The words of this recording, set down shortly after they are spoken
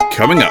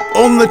Coming up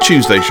on the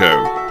Tuesday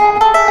show,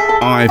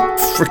 I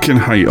freaking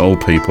hate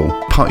old people.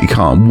 Park your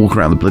car and walk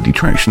around the bloody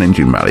traction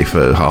engine rally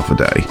for half a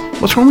day.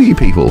 What's wrong with you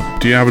people?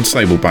 Do you have a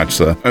disabled badge,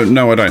 sir? Oh,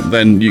 no, I don't.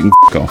 Then you can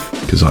f*** off.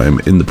 Because I am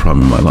in the prime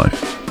of my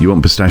life. You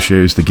want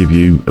pistachios, they give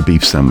you a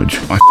beef sandwich.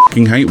 I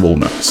fucking hate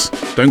walnuts.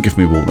 Don't give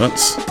me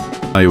walnuts.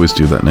 I always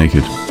do that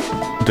naked.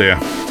 Dear.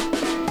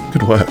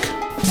 Good work.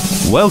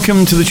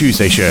 Welcome to the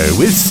Tuesday show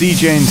with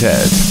CJ and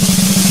Ted.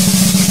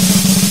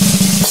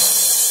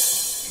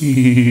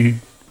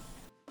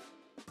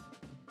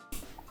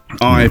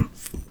 I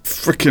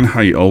freaking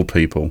hate old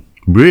people.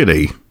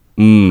 Really?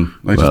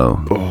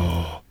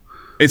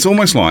 It's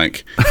almost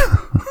like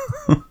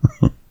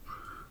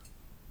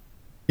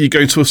you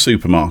go to a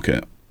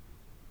supermarket,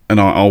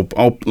 and I'll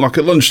like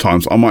at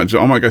lunchtimes I might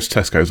go to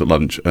Tesco's at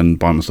lunch and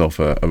buy myself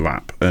a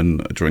wrap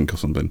and a drink or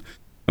something,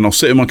 and I'll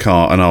sit in my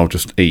car and I'll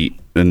just eat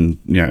and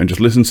and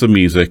just listen to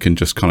music and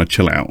just kind of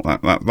chill out.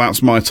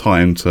 That's my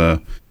time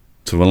to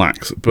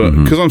relax. But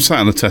because I'm sat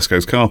in the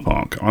Tesco's car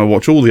park, I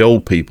watch all the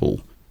old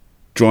people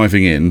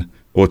driving in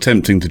or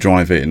attempting to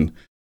drive in,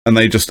 and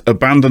they just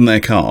abandon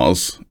their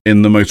cars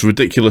in the most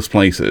ridiculous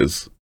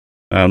places.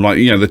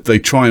 They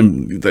try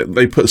and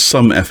they put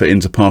some effort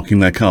into parking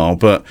their car,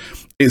 but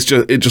it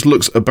just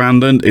looks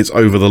abandoned. It's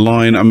over the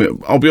line. I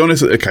mean, I'll be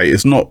honest. Okay,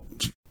 it's not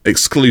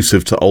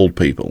exclusive to old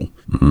people.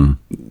 Mm-hmm.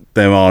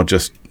 There are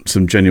just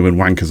some genuine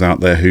wankers out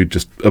there who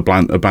just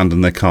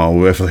abandon their car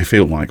wherever they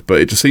feel like.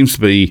 But it just seems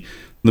to be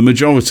the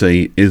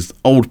majority is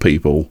old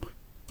people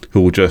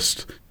who will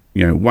just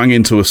wang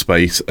into a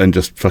space and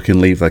just fucking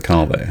leave their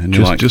car there. And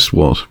you're just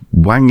what?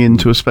 Wang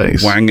into a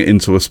space? Wang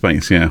into a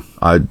space, yeah.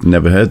 I'd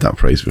never heard that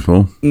phrase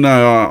before.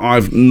 No,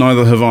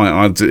 neither have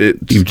I.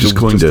 You've just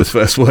coined it. The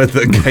first word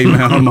that came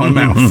out of my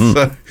mouth.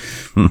 So,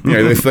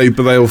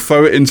 they'll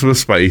throw it into a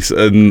space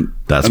and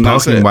that's and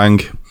parking, that's wang.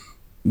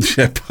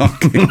 Yeah,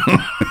 parking.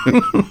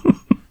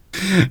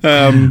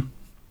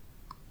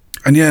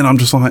 And I'm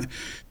just like,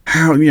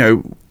 how,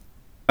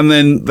 and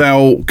then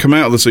they'll come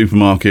out of the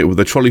supermarket with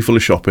a trolley full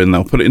of shopping,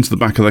 they'll put it into the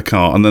back of their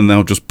car, and then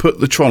they'll just put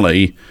the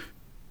trolley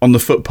on the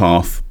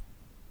footpath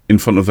in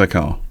front of their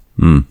car.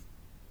 Mm.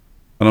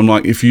 And I'm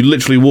like, if you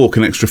literally walk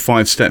an extra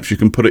 5 steps, you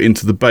can put it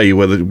into the bay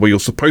where you're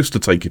supposed to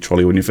take your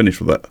trolley when you're finished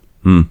with it.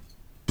 Mm.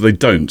 But they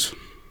don't.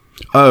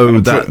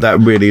 Oh, that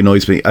really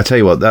annoys me. I tell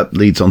you what, that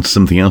leads on to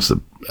something else that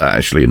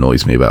actually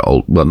annoys me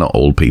about not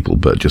old people,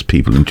 but just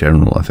people in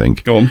general, I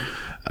think. Go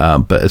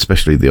on. But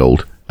especially the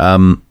old.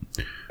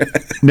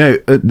 No,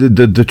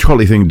 the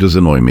trolley thing does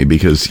annoy me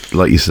because,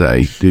 like you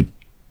say, they're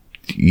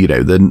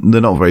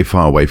not very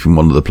far away from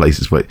one of the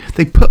places where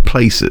they put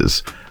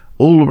places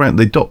all around.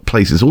 They dot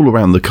places all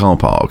around the car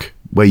park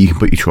where you can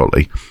put your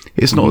trolley.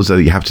 It's not as though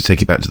you have to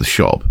take it back to the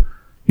shop.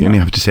 You only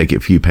have to take it a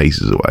few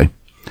paces away.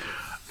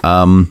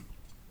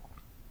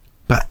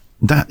 But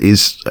that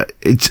is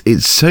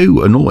it's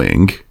so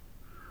annoying.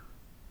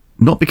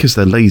 Not because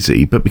they're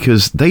lazy, but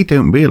because they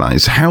don't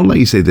realise how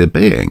lazy they're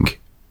being.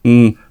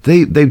 Mm.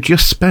 They've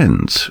just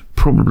spent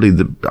probably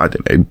I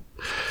don't know,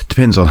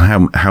 depends on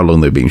how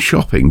long they've been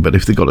shopping, but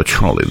if they've got a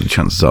trolley, the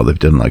chances are they've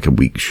done like a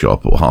week's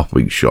shop or half a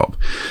week's shop.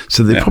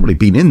 So they've probably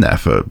been in there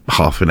for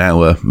half an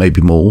hour,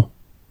 maybe more.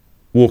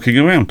 Walking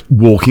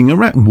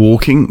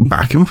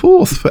back and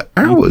forth for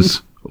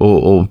hours.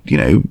 Or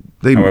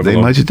they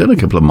might have done a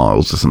couple of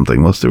miles or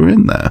something whilst they were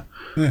in there.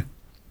 Yeah.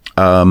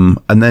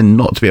 And then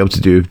not to be able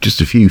to do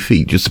just a few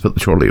feet just to put the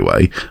trolley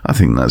away, I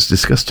think that's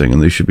disgusting and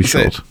they should be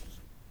shot.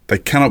 They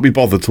cannot be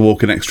bothered to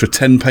walk an extra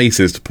 10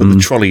 paces to put the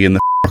trolley in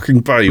the fucking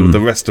bay with the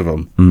rest of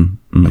them.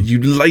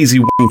 You lazy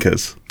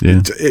wankers.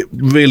 Yeah. It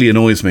really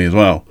annoys me as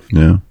well.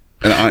 Yeah.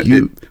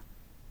 And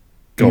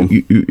go on.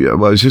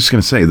 Well, I was just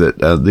going to say that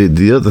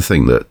the other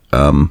thing that...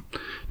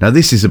 now,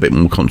 this is a bit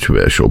more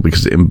controversial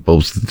because it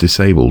involves the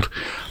disabled.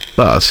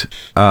 But...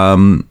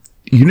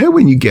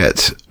 when you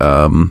get,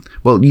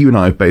 you and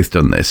I have both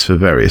done this for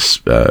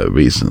various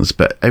reasons,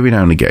 but every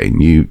now and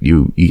again you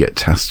get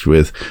tasked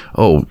with,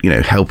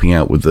 helping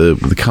out with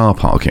the car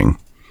parking,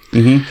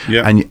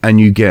 yeah,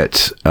 and you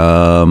get,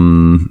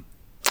 and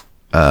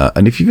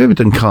if you've ever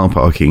done car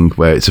parking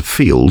where it's a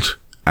field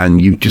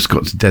and you've just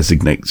got to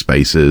designate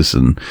spaces,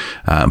 and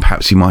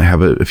perhaps you might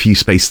have a few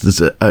spaces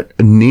that are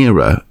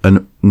nearer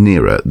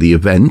the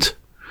event.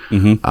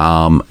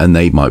 Mm-hmm. And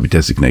they might be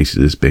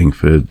designated as being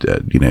for,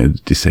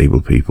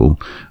 disabled people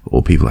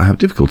or people that have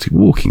difficulty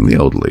walking, the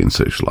elderly and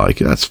such like.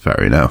 That's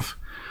fair enough.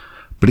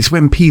 But it's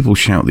when people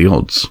shout the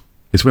odds.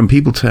 It's when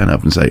people turn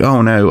up and say,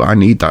 "Oh no, I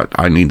need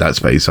that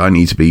space. I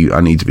need to be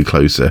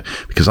closer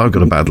because I've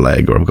got a bad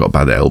leg or I've got a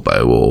bad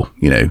elbow or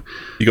You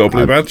got a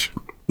blue badge?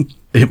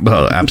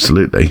 Well,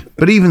 absolutely.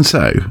 But even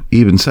so,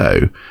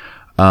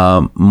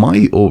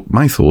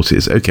 my thought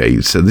is, okay,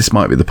 so this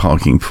might be the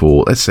parking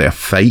for, let's say, a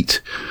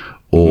fete.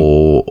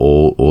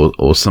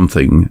 Or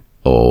something,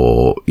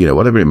 or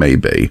whatever it may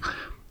be.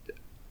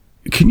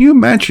 Can you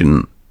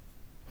imagine?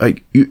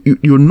 Like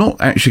you're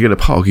not actually going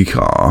to park your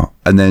car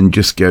and then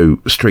just go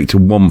straight to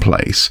one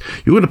place.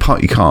 You're going to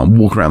park your car and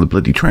walk around the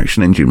bloody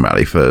traction engine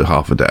rally for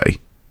half a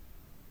day.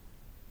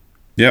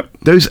 Yep.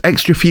 Those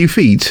extra few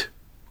feet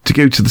to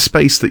go to the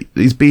space that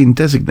is being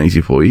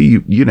designated for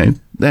you. You know,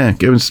 there,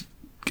 go.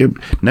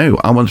 No,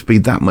 I want to be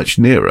that much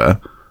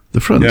nearer the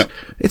front. Yeah.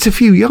 It's a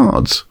few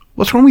yards.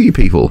 What's wrong with you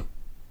people?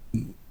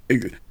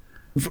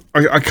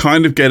 I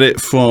kind of get it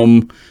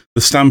from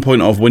the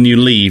standpoint of when you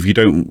leave, you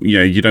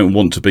don't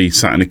want to be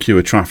sat in a queue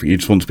of traffic. You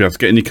just want to be able to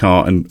get in your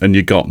car and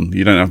you're gone.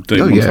 You don't have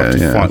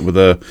to fight with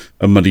a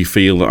muddy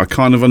field. I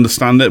kind of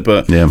understand it,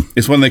 but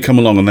it's when they come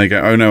along and they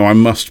go, "Oh no, I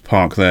must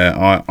park there.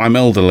 I'm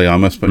elderly. I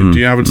must." Do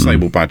you have a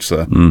disabled badge,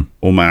 sir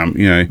or ma'am?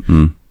 You know,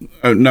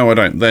 oh no, I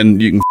don't. Then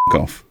you can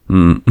f*** off.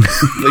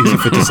 These are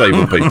for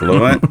disabled people, all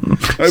right?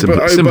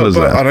 Simple as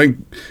that. I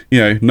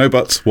don't, no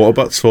buts. What are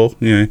buts for?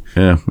 Yeah.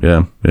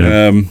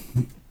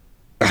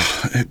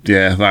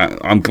 That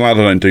I'm glad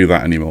I don't do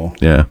that anymore.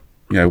 Yeah.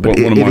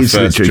 One of my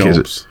first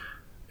jobs.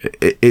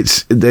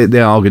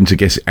 They are going to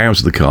get out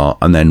of the car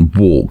and then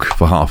walk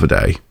for half a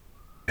day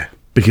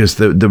because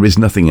there is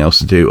nothing else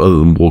to do other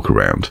than walk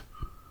around.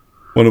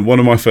 One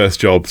of my first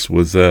jobs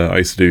was I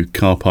used to do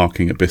car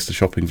parking at Bicester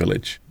Shopping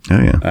Village.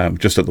 Oh yeah,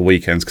 just at the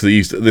weekends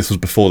because this was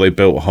before they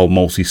built a whole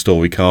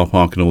multi-story car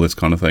park and all this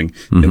kind of thing.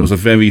 It was a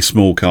very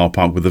small car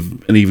park with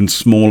an even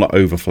smaller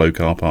overflow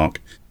car park,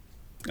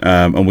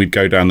 and we'd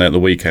go down there at the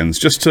weekends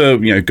just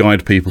to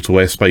guide people to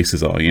where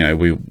spaces are.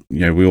 We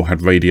all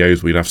had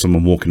radios. We'd have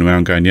someone walking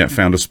around going, "Yeah,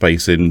 found a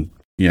space in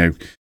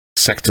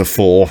sector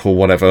 4 or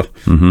whatever,"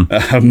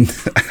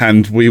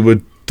 and we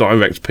would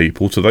direct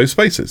people to those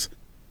spaces.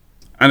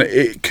 And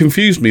it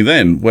confused me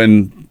then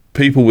when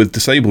people with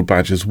disabled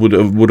badges would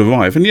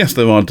arrive. And yes,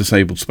 there are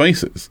disabled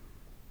spaces.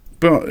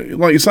 But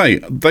like you say,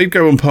 they'd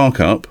go and park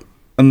up,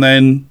 and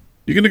then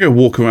you're going to go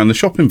walk around the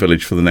shopping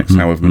village for the next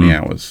however many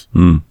hours.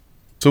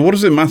 So what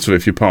does it matter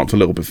if you're parked a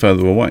little bit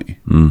further away?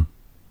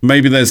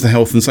 Maybe there's the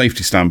health and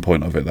safety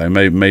standpoint of it, though.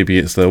 Maybe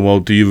it's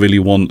do you really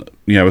want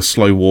a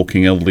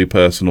slow-walking elderly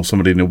person or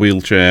somebody in a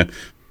wheelchair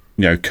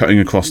cutting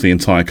across the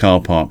entire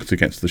car park to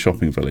get to the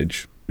shopping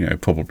village?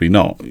 Probably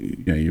not.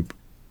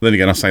 Then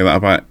again, I say that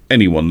about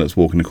anyone that's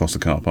walking across the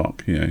car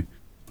park,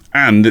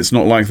 And it's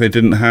not like they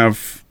didn't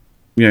have,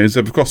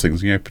 zebra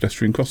crossings,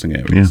 pedestrian crossing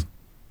areas.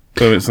 Yeah.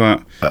 So it's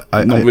not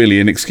really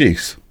an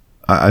excuse.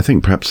 I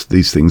think perhaps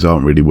these things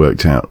aren't really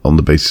worked out on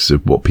the basis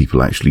of what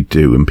people actually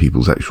do and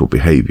people's actual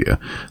behaviour.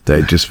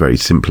 They're just very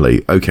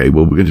simply, okay,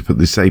 well, we're going to put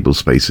the disabled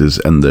spaces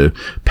and the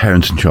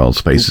parent and child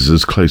spaces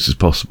as close as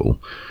possible.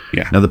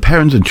 Yeah. Now, the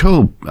parent and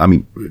child, I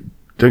mean,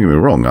 don't get me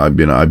wrong,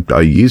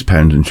 I use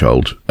parent and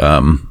child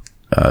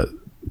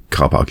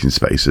car parking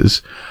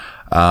spaces,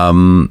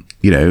 and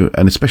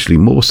especially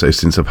more so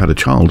since I've had a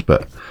child.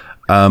 But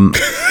when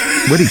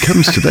it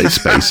comes to those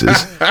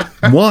spaces,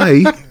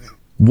 why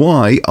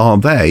are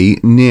they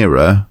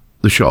nearer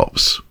the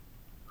shops?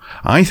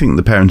 I think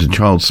the parent and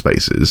child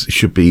spaces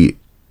should be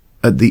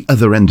at the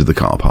other end of the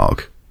car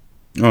park.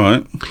 All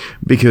right.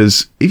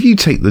 Because if you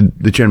take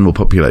the general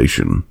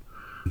population,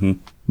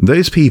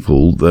 those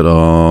people that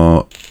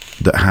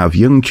have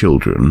young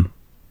children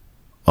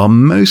are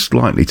most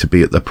likely to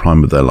be at the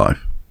prime of their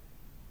life.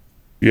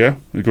 Yeah,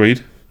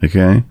 agreed.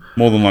 Okay.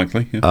 More than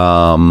likely,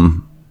 yeah.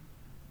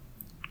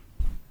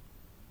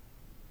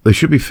 They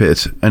should be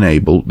fit and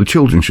able. The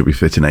children should be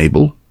fit and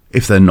able.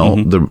 If they're not,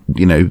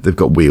 they've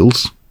got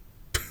wheels.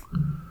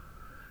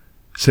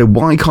 So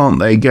why can't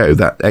they go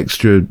that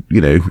extra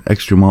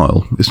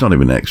mile? It's not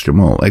even an extra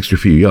mile, extra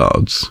few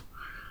yards,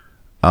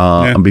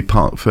 and be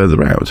parked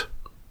further out?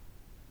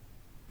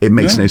 It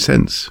makes no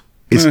sense.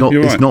 It's not.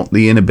 It's not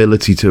the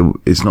inability to.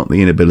 It's not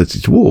the inability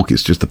to walk.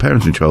 It's just the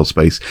parent and child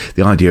space.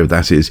 The idea of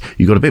that is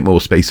you've got a bit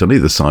more space on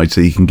either side, so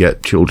you can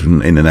get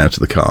children in and out of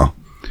the car.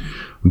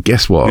 And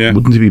guess what? Yeah.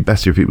 Wouldn't it be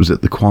better if it was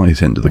at the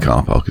quiet end of the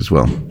car park as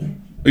well?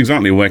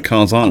 Exactly, where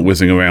cars aren't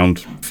whizzing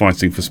around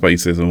fighting for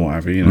spaces and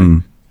whatever.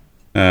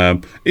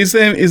 Is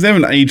there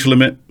an age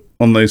limit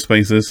on those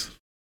spaces?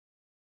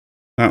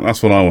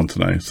 That's what I want to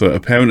know. So, a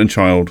parent and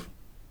child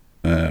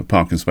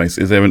parking space.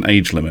 Is there an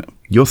age limit?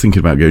 You're thinking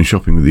about going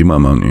shopping with your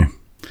mum, aren't you?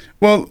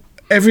 Well,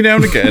 every now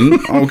and again,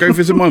 I'll go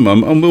visit my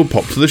mum and we'll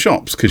pop to the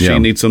shops because she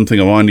needs something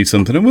or I need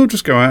something, and we'll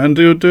just go out and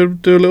do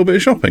a little bit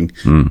of shopping.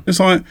 It's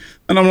like,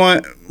 and I'm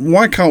like,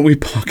 why can't we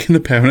park in the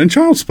parent and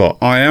child spot?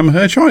 I am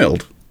her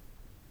child.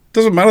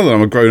 Doesn't matter that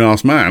I'm a grown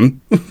ass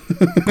man, but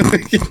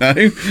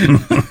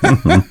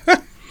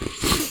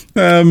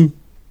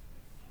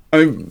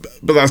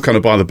that's kind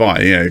of by the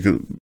by, yeah.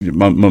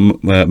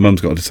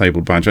 Mum's got a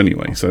disabled badge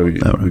anyway, so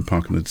we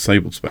park in the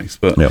disabled space.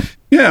 But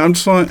I'm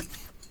just like,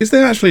 is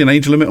there actually an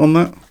age limit on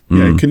that?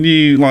 Can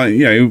you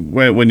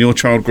when your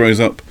child grows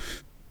up,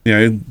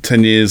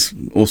 10 years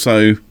or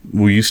so,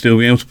 will you still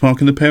be able to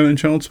park in the parent and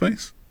child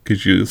space?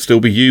 Could you still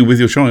be you with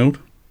your child?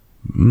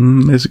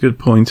 That's a good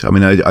point. I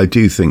mean, I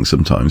do think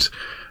sometimes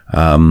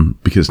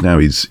because now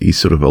he's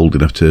sort of old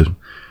enough to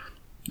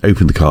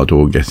open the car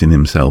door and get in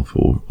himself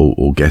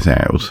or get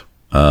out.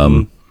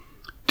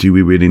 Do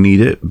we really need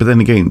it? But then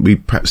again, we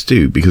perhaps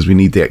do because we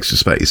need the extra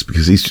space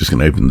because he's just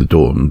going to open the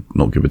door and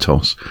not give a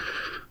toss.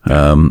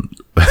 True.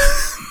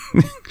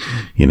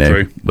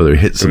 Whether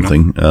he hits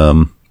something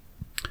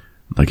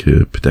like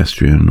a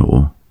pedestrian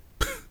or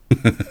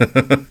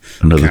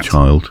Another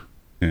child.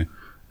 Yeah.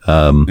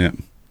 Yeah.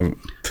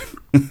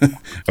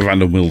 A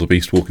random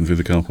wildebeest walking through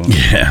the car park.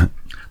 Yeah.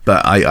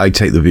 But I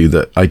take the view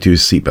that I do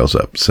seatbelts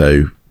up.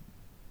 So,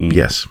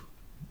 yes.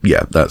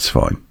 Yeah, that's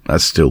fine.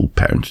 That's still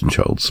parent and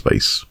child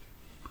space.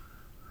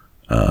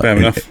 Fair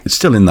enough. It's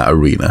still in that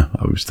arena,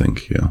 I would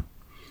think, yeah.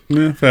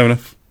 Yeah, fair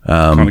enough.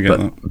 Kind of get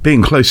but that.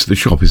 being close to the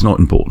shop is not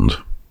important.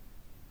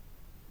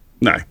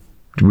 No.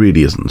 It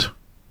really isn't.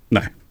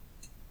 No.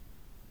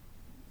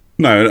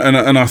 No,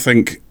 and I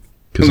think...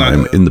 Because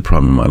I'm in the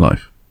prime of my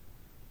life.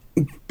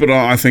 But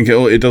I think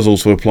it does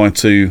also apply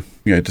to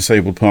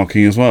disabled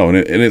parking as well, and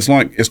it's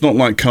not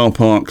like car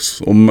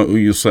parks or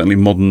certainly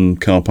modern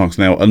car parks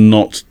now are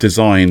not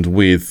designed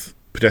with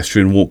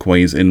pedestrian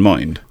walkways in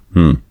mind.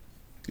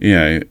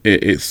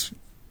 It's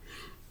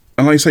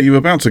and like you say, you're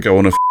about to go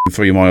on a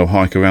 3-mile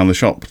hike around the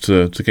shop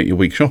to get your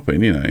week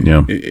shopping.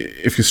 Yeah.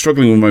 If you're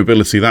struggling with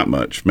mobility that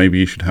much, maybe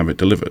you should have it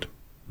delivered.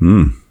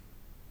 Because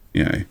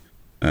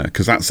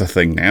that's a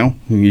thing now.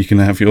 You can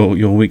have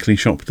your weekly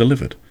shop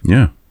delivered.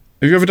 Yeah.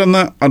 Have you ever done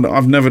that?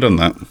 I've never done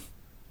that.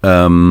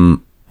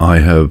 I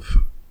have.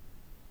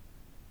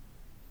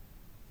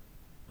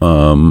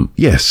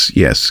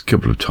 Yes, a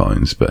couple of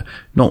times, but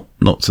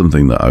not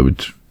something that I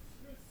would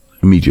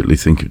immediately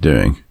think of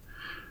doing.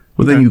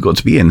 Well, then you've got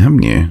to be in,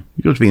 haven't you?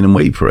 You've got to be in and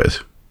wait for it.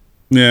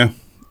 Yeah.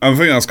 I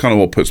think that's kind of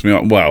what puts me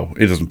off. Well,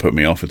 it doesn't put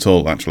me off at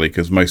all, actually,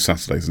 because most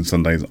Saturdays and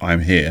Sundays I'm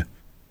here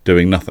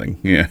doing nothing.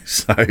 Yeah,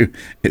 so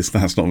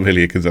that's not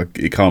really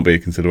it can't be a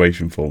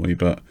consideration for me,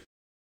 but.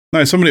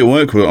 No, somebody at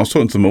work, I was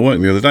talking to them at work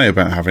the other day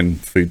about having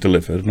food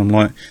delivered, and I'm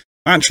like,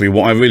 actually,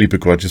 what I really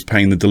begrudge is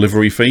paying the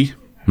delivery fee.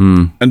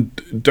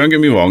 And don't get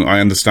me wrong,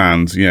 I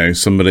understand,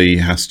 somebody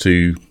has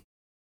to,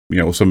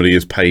 or somebody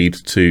is paid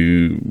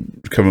to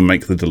come and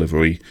make the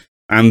delivery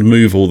and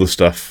move all the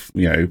stuff,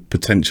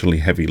 potentially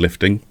heavy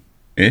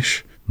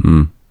lifting-ish,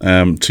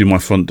 to my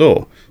front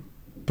door.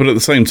 But at the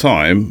same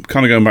time,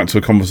 kind of going back to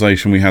a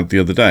conversation we had the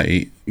other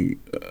day,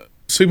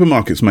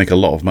 supermarkets make a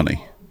lot of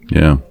money.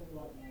 Yeah.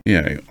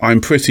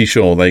 I'm pretty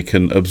sure they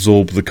can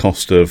absorb the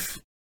cost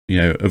of,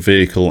 a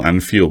vehicle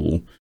and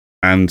fuel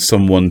and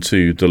someone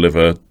to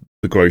deliver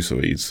the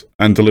groceries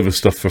and deliver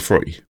stuff for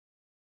free.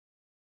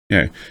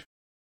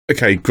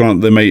 Okay,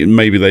 grant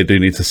maybe they do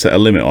need to set a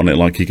limit on it,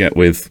 like you get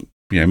with,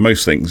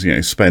 most things,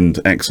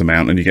 spend X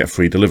amount and you get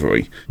free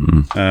delivery.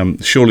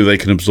 Surely they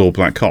can absorb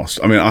that cost.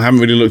 I mean, I haven't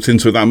really looked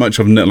into it that much.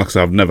 Like I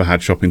said, I've never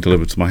had shopping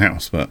delivered to my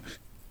house, but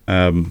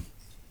I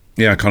kind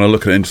of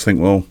look at it and just think,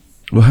 well,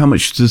 how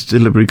much does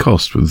delivery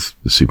cost with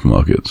the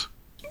supermarkets?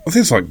 I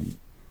think it's like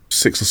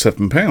 £6 or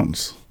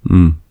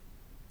 £7,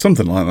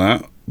 something like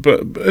that.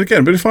 But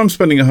if I'm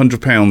spending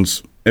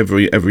 £100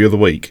 every other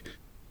week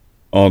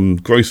on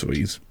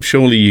groceries,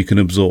 surely you can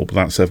absorb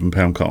that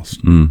 £7 cost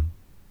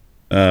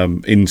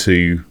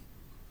into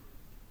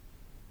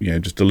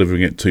just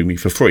delivering it to me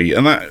for free,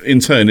 and that in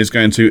turn is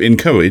going to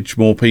encourage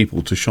more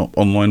people to shop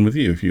online with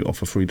you if you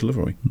offer free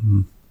delivery.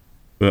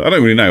 But I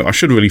don't really know. I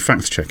should really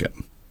fact check it.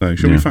 So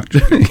should we fact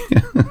check it?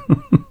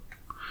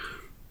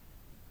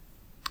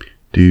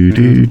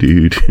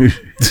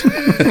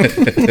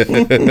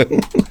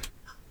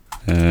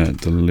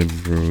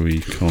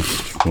 Delivery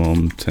cost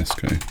from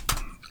Tesco.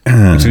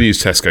 I'm going to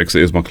use Tesco because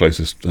it is my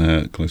closest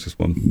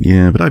one.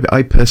 Yeah, but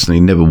I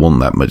personally never want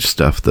that much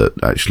stuff that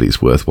actually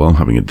is worthwhile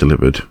having it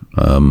delivered.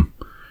 I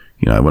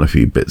want a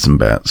few bits and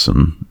bats,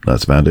 and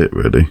that's about it,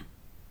 really.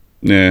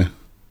 Yeah.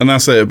 And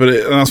that's it,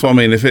 but that's what I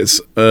mean. If it's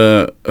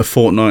a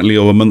fortnightly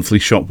or a monthly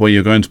shop where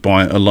you're going to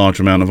buy a large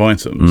amount of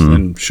items,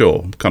 then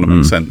sure, kind of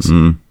makes sense.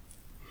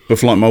 But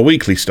for like my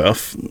weekly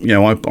stuff,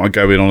 I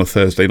go in on a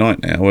Thursday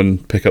night now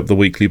and pick up the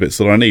weekly bits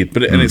that I need.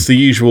 But and it's the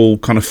usual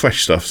kind of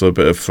fresh stuff, so a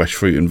bit of fresh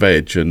fruit and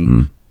veg,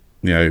 and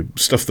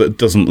stuff that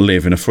doesn't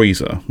live in a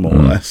freezer, more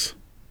or less.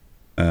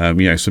 Some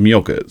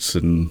yogurts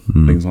and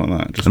things like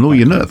that. And all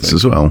your nuts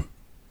as well.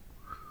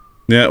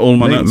 Yeah, all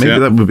my nuts. Maybe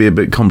that would be a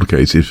bit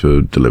complicated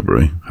for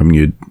delivery, having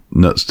your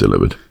nuts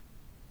delivered.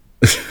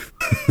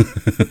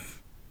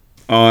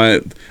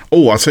 I'll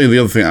tell you the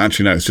other thing.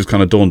 Actually, no, it's just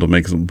kind of dawned on me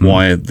because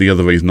why the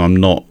other reason I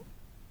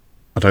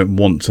don't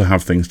want to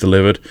have things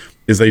delivered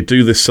is they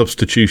do this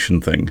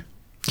substitution thing.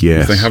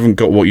 Yes. If they haven't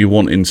got what you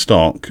want in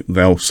stock,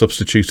 they'll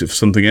substitute it for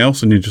something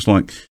else, and you're just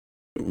like,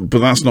 but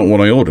that's not what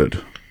I ordered.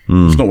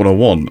 It's not what I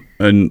want,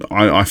 and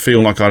I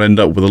feel like I'd end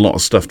up with a lot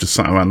of stuff just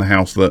sat around the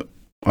house that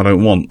I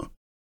don't want.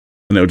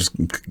 And it'll just,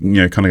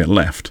 kind of get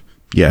left.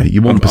 Yeah,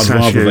 you want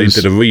pistachios. I'd rather they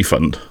did a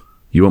refund.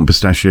 You want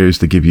pistachios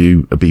to give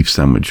you a beef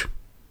sandwich.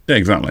 Yeah,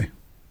 exactly.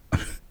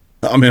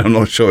 I mean, I'm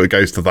not sure it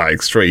goes to that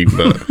extreme,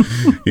 but,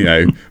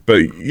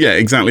 but yeah,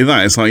 exactly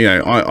that. It's like,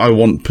 I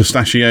want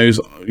pistachios,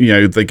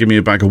 they give me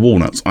a bag of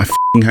walnuts. I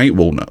hate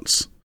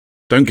walnuts.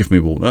 Don't give me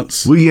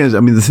walnuts. Well, yeah, I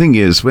mean, the thing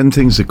is, when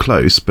things are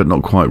close but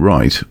not quite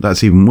right,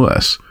 that's even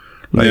worse.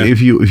 Like, if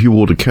you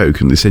order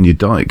Coke and they send you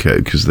Diet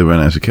Coke because they ran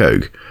out of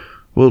Coke,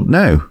 well,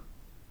 no.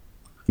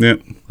 Yeah,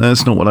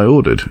 that's not what I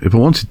ordered. If I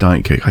wanted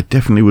Diet Coke, I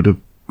definitely would have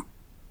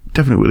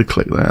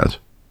clicked that.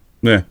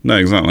 Yeah, no,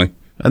 exactly.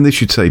 And they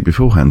should say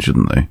beforehand,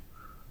 shouldn't they?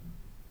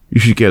 You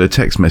should get a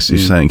text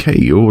message saying, hey,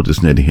 your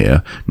order's nearly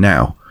here.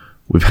 Now,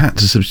 we've had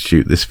to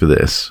substitute this for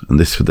this and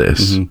this for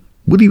this.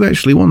 Will you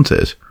actually want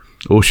it?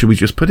 Or should we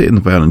just put it in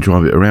the van and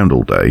drive it around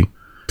all day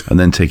and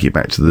then take it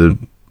back to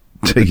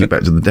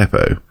the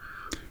depot?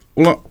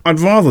 Well, I'd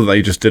rather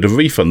they just did a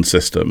refund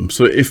system.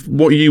 So if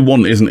what you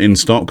want isn't in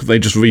stock, they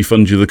just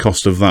refund you the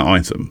cost of that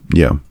item.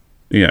 Yeah.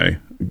 You know,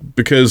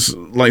 because,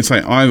 like I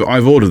say,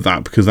 I've ordered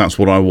that because that's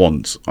what I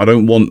want. I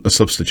don't want a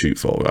substitute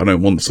for it. I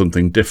don't want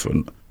something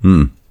different.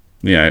 You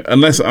know,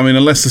 unless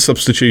the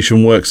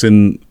substitution works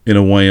in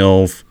a way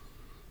of,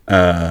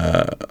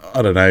 I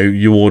don't know,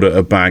 you order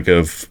a bag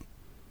of,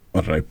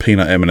 I don't know,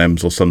 peanut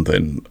M&Ms or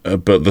something,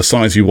 but the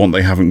size you want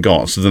they haven't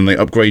got, so then they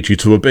upgrade you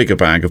to a bigger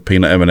bag of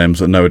peanut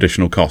M&Ms at no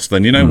additional cost.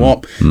 Then you know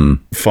what?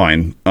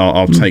 Fine,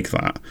 I'll take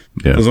that.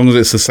 Yeah. As long as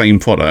it's the same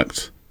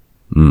product.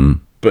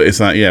 But it's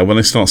that, when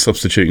they start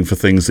substituting for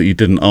things that you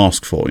didn't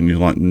ask for, and you're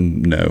like,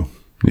 no.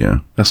 Yeah,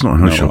 that's not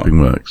how shopping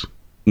works.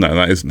 No,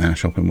 that isn't how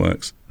shopping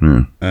works.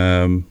 Yeah.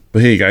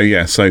 But here you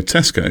go, so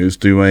Tesco's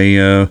do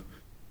a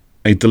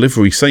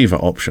delivery saver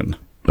option.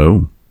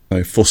 Oh.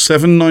 So for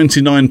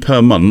 $7.99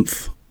 per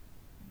month,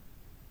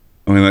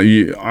 I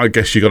mean, I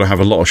guess you got to have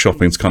a lot of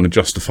shopping to kind of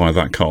justify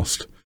that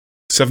cost.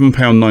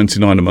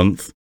 £7.99 a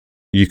month.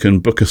 You can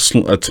book a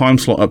time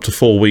slot up to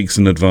 4 weeks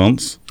in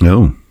advance.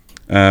 Oh.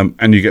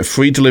 And you get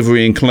free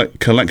delivery and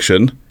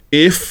collection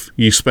if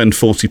you spend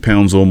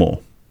 £40 or more.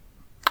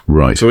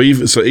 Right. So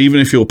even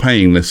if you're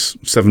paying this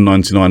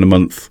 $7.99 a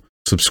month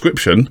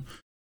subscription,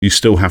 you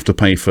still have to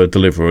pay for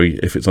delivery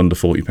if it's under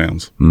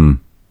 £40.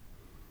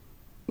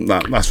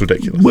 That's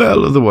ridiculous.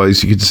 Well,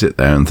 otherwise you could sit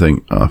there and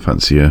think, I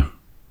fancy a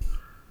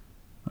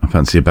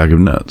bag of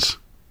nuts.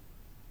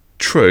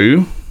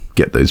 True.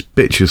 Get those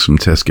bitches from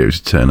Tesco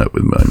to turn up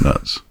with my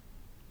nuts.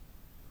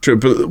 True,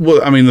 but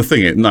the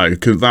thing is, no,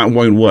 because that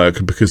won't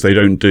work because they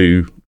don't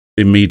do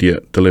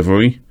immediate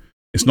delivery.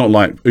 It's not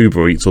like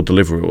Uber Eats or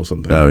Deliveroo or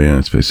something. Oh yeah,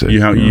 I suppose so.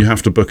 You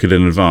have to book it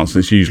in advance.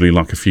 It's usually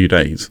like a few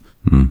days.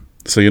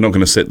 So you're not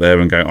going to sit there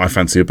and go, I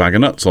fancy a bag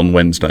of nuts on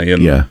Wednesday.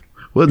 And yeah.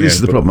 Well, this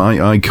is the problem.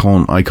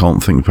 I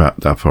can't think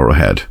that far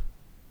ahead.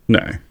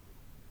 No.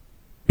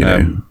 You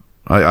know,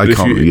 I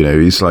can't.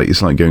 It's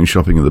like going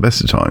shopping at the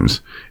best of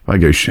times.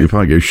 If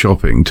I go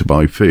shopping to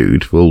buy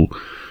food, well,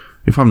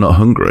 if I'm not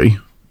hungry,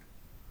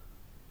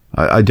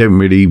 I don't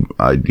really.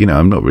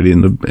 I'm not really in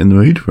the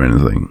mood for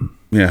anything.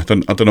 Yeah,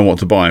 I don't know what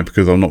to buy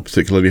because I'm not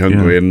particularly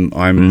hungry and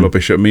I'm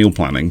rubbish at meal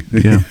planning.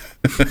 Yeah.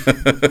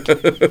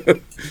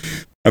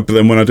 But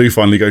then when I do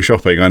finally go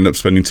shopping, I end up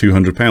spending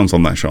 £200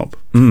 on that shop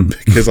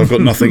because I've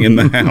got nothing in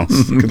the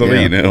house because I've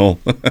eaten it all.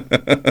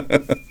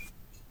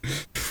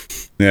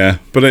 Yeah,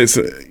 but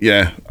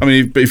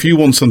but if you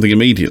want something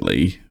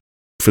immediately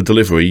for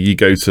delivery, you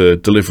go to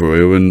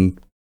Deliveroo and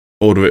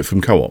order it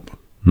from Co-op.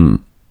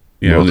 And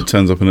it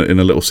turns up in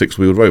a little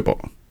 6-wheeled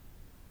robot.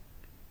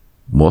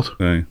 What?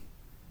 So,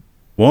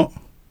 what?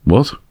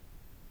 What?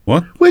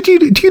 What? Where do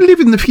you live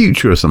in the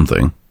future or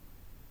something?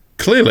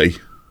 Clearly.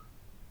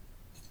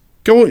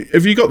 Go on.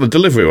 Have you got the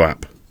Deliveroo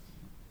app?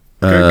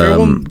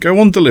 Go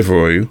on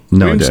Deliveroo.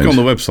 No, you can I just don't. go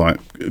on the website.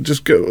 You can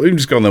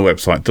just go on their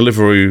website,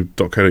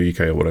 deliveroo.co.uk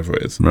or whatever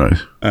it is. Right.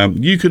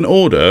 You can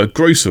order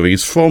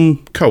groceries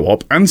from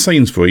Co-op and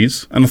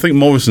Sainsbury's, and I think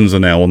Morrison's are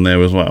now on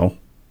there as well.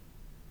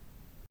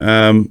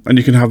 And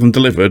you can have them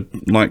delivered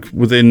like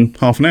within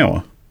half an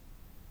hour.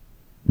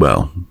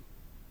 Well,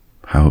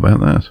 how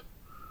about that?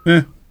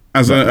 Yeah.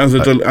 As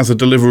a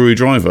Deliveroo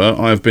driver,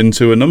 I've been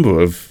to a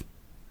number of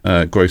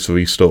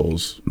grocery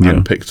stores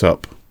and picked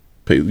up,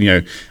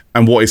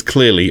 and what is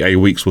clearly a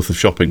week's worth of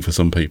shopping for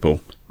some people,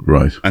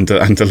 right? And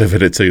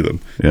delivered it to them.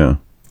 Yeah.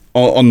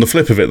 On the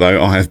flip of it,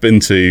 though, I have been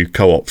to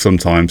Co-op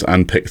sometimes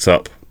and picked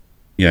up,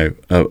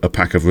 a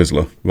pack of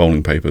Rizzler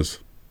rolling papers.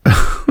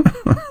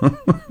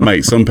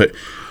 Mate,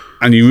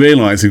 and you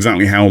realise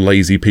exactly how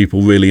lazy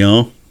people really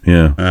are.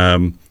 Yeah.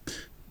 And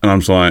I'm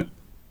just like,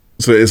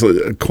 so it's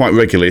quite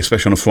regularly,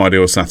 especially on a Friday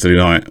or Saturday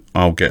night,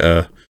 I'll get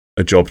a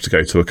job to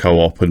go to a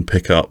Co-op and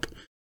pick up,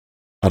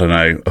 I don't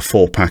know, a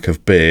 4-pack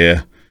of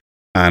beer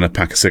and a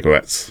pack of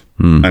cigarettes.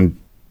 And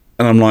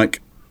I'm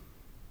like,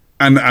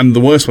 and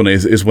the worst one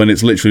is when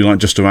it's literally like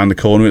just around the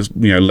corner, it's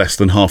less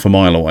than half a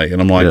mile away,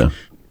 and I'm like,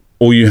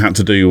 all you had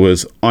to do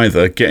was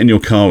either get in your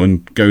car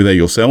and go there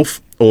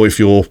yourself, or if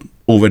you're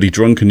already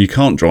drunk and you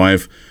can't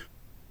drive,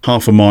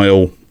 half a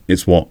mile,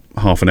 it's what,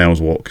 half an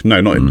hour's walk? No,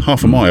 not even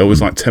half a mile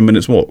is like 10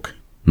 minutes walk.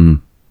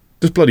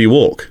 Just bloody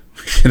walk.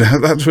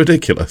 That's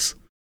ridiculous.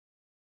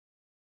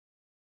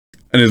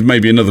 And there's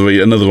maybe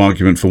another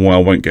argument for why I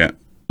won't get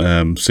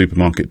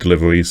supermarket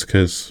deliveries,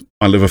 because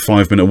I live a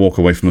 5-minute walk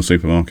away from a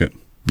supermarket.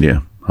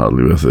 Yeah,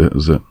 hardly worth it,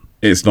 is it?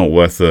 It's not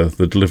worth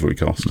the delivery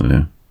cost.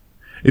 Yeah.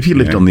 If you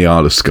lived on the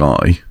Isle of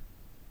Skye,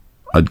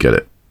 I'd get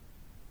it.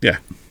 Yeah.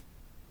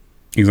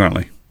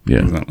 Exactly. Yeah.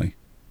 Exactly.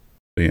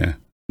 But yeah.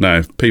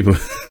 No, people...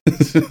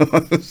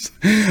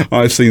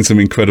 I've seen some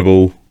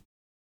incredible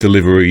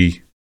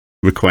delivery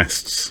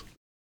requests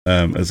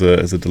as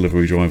a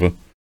delivery driver.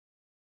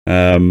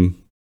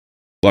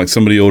 Like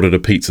somebody ordered a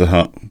Pizza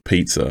Hut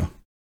pizza.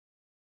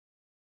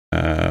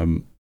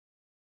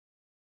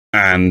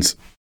 And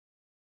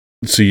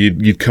so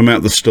you'd come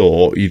out the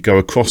store, you'd go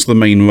across the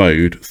main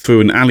road,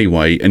 through an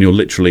alleyway, and you're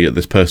literally at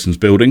this person's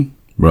building.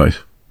 Right.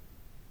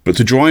 But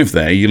to drive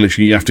there,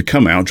 you have to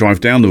come out,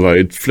 drive down the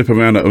road, flip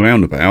around at a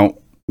roundabout,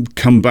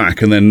 come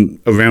back, and then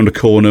around a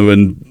corner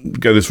and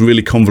go this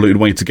really convoluted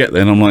way to get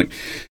there. And I'm like,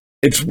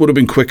 it just would have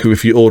been quicker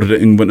if you ordered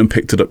it and went and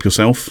picked it up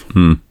yourself.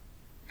 It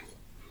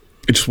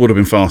just would have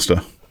been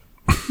faster.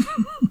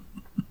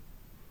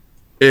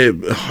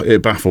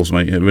 It baffles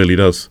me. It really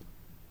does.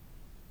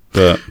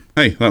 But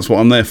hey, that's what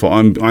I'm there for.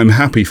 I'm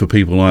happy for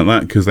people like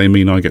that because they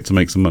mean I get to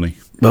make some money.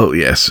 Well,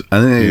 yes,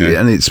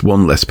 and it's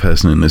one less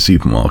person in a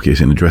supermarket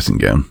in a dressing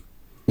gown.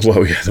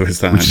 Well, yeah, there is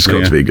that. Which has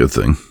got to be a good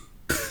thing.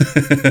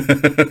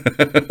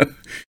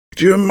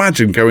 Could you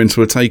imagine going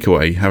to a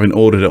takeaway, having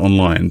ordered it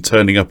online,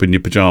 turning up in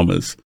your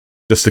pajamas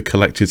just to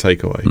collect your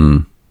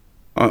takeaway?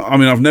 I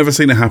mean, I've never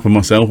seen it happen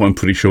myself. I'm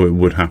pretty sure it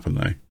would happen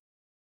though.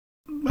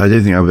 I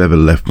don't think I've ever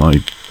left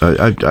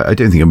I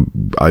don't think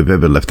I've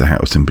ever left the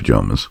house in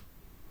pajamas.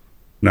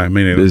 No,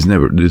 me neither. There's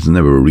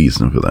never a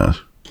reason for that.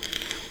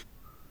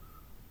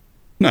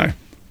 No.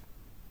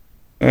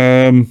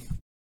 I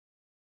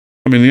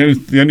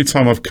mean, the only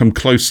time I've come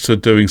close to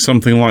doing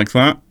something like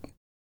that,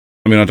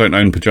 I mean, I don't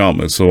own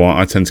pajamas, so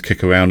I tend to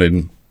kick around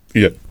in,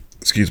 hoodie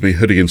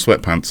and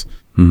sweatpants,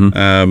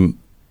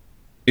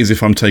 is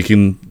if I'm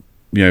taking,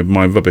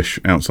 my rubbish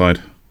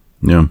outside.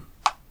 Yeah.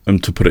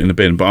 And to put it in the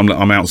bin. But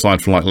I'm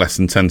outside for like less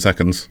than 10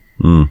 seconds.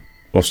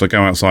 Whilst I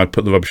go outside,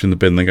 put the rubbish in the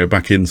bin, then go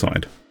back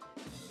inside.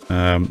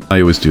 I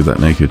always do that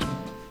naked.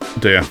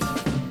 Dear.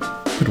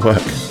 Good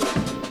work.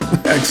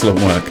 Excellent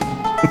work.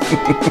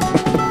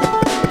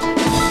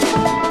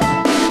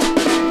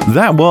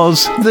 That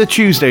was The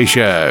Tuesday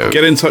Show.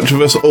 Get in touch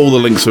with us. All the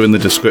links are in the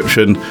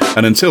description.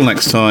 And until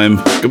next time,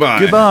 goodbye.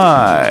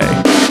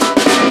 Goodbye.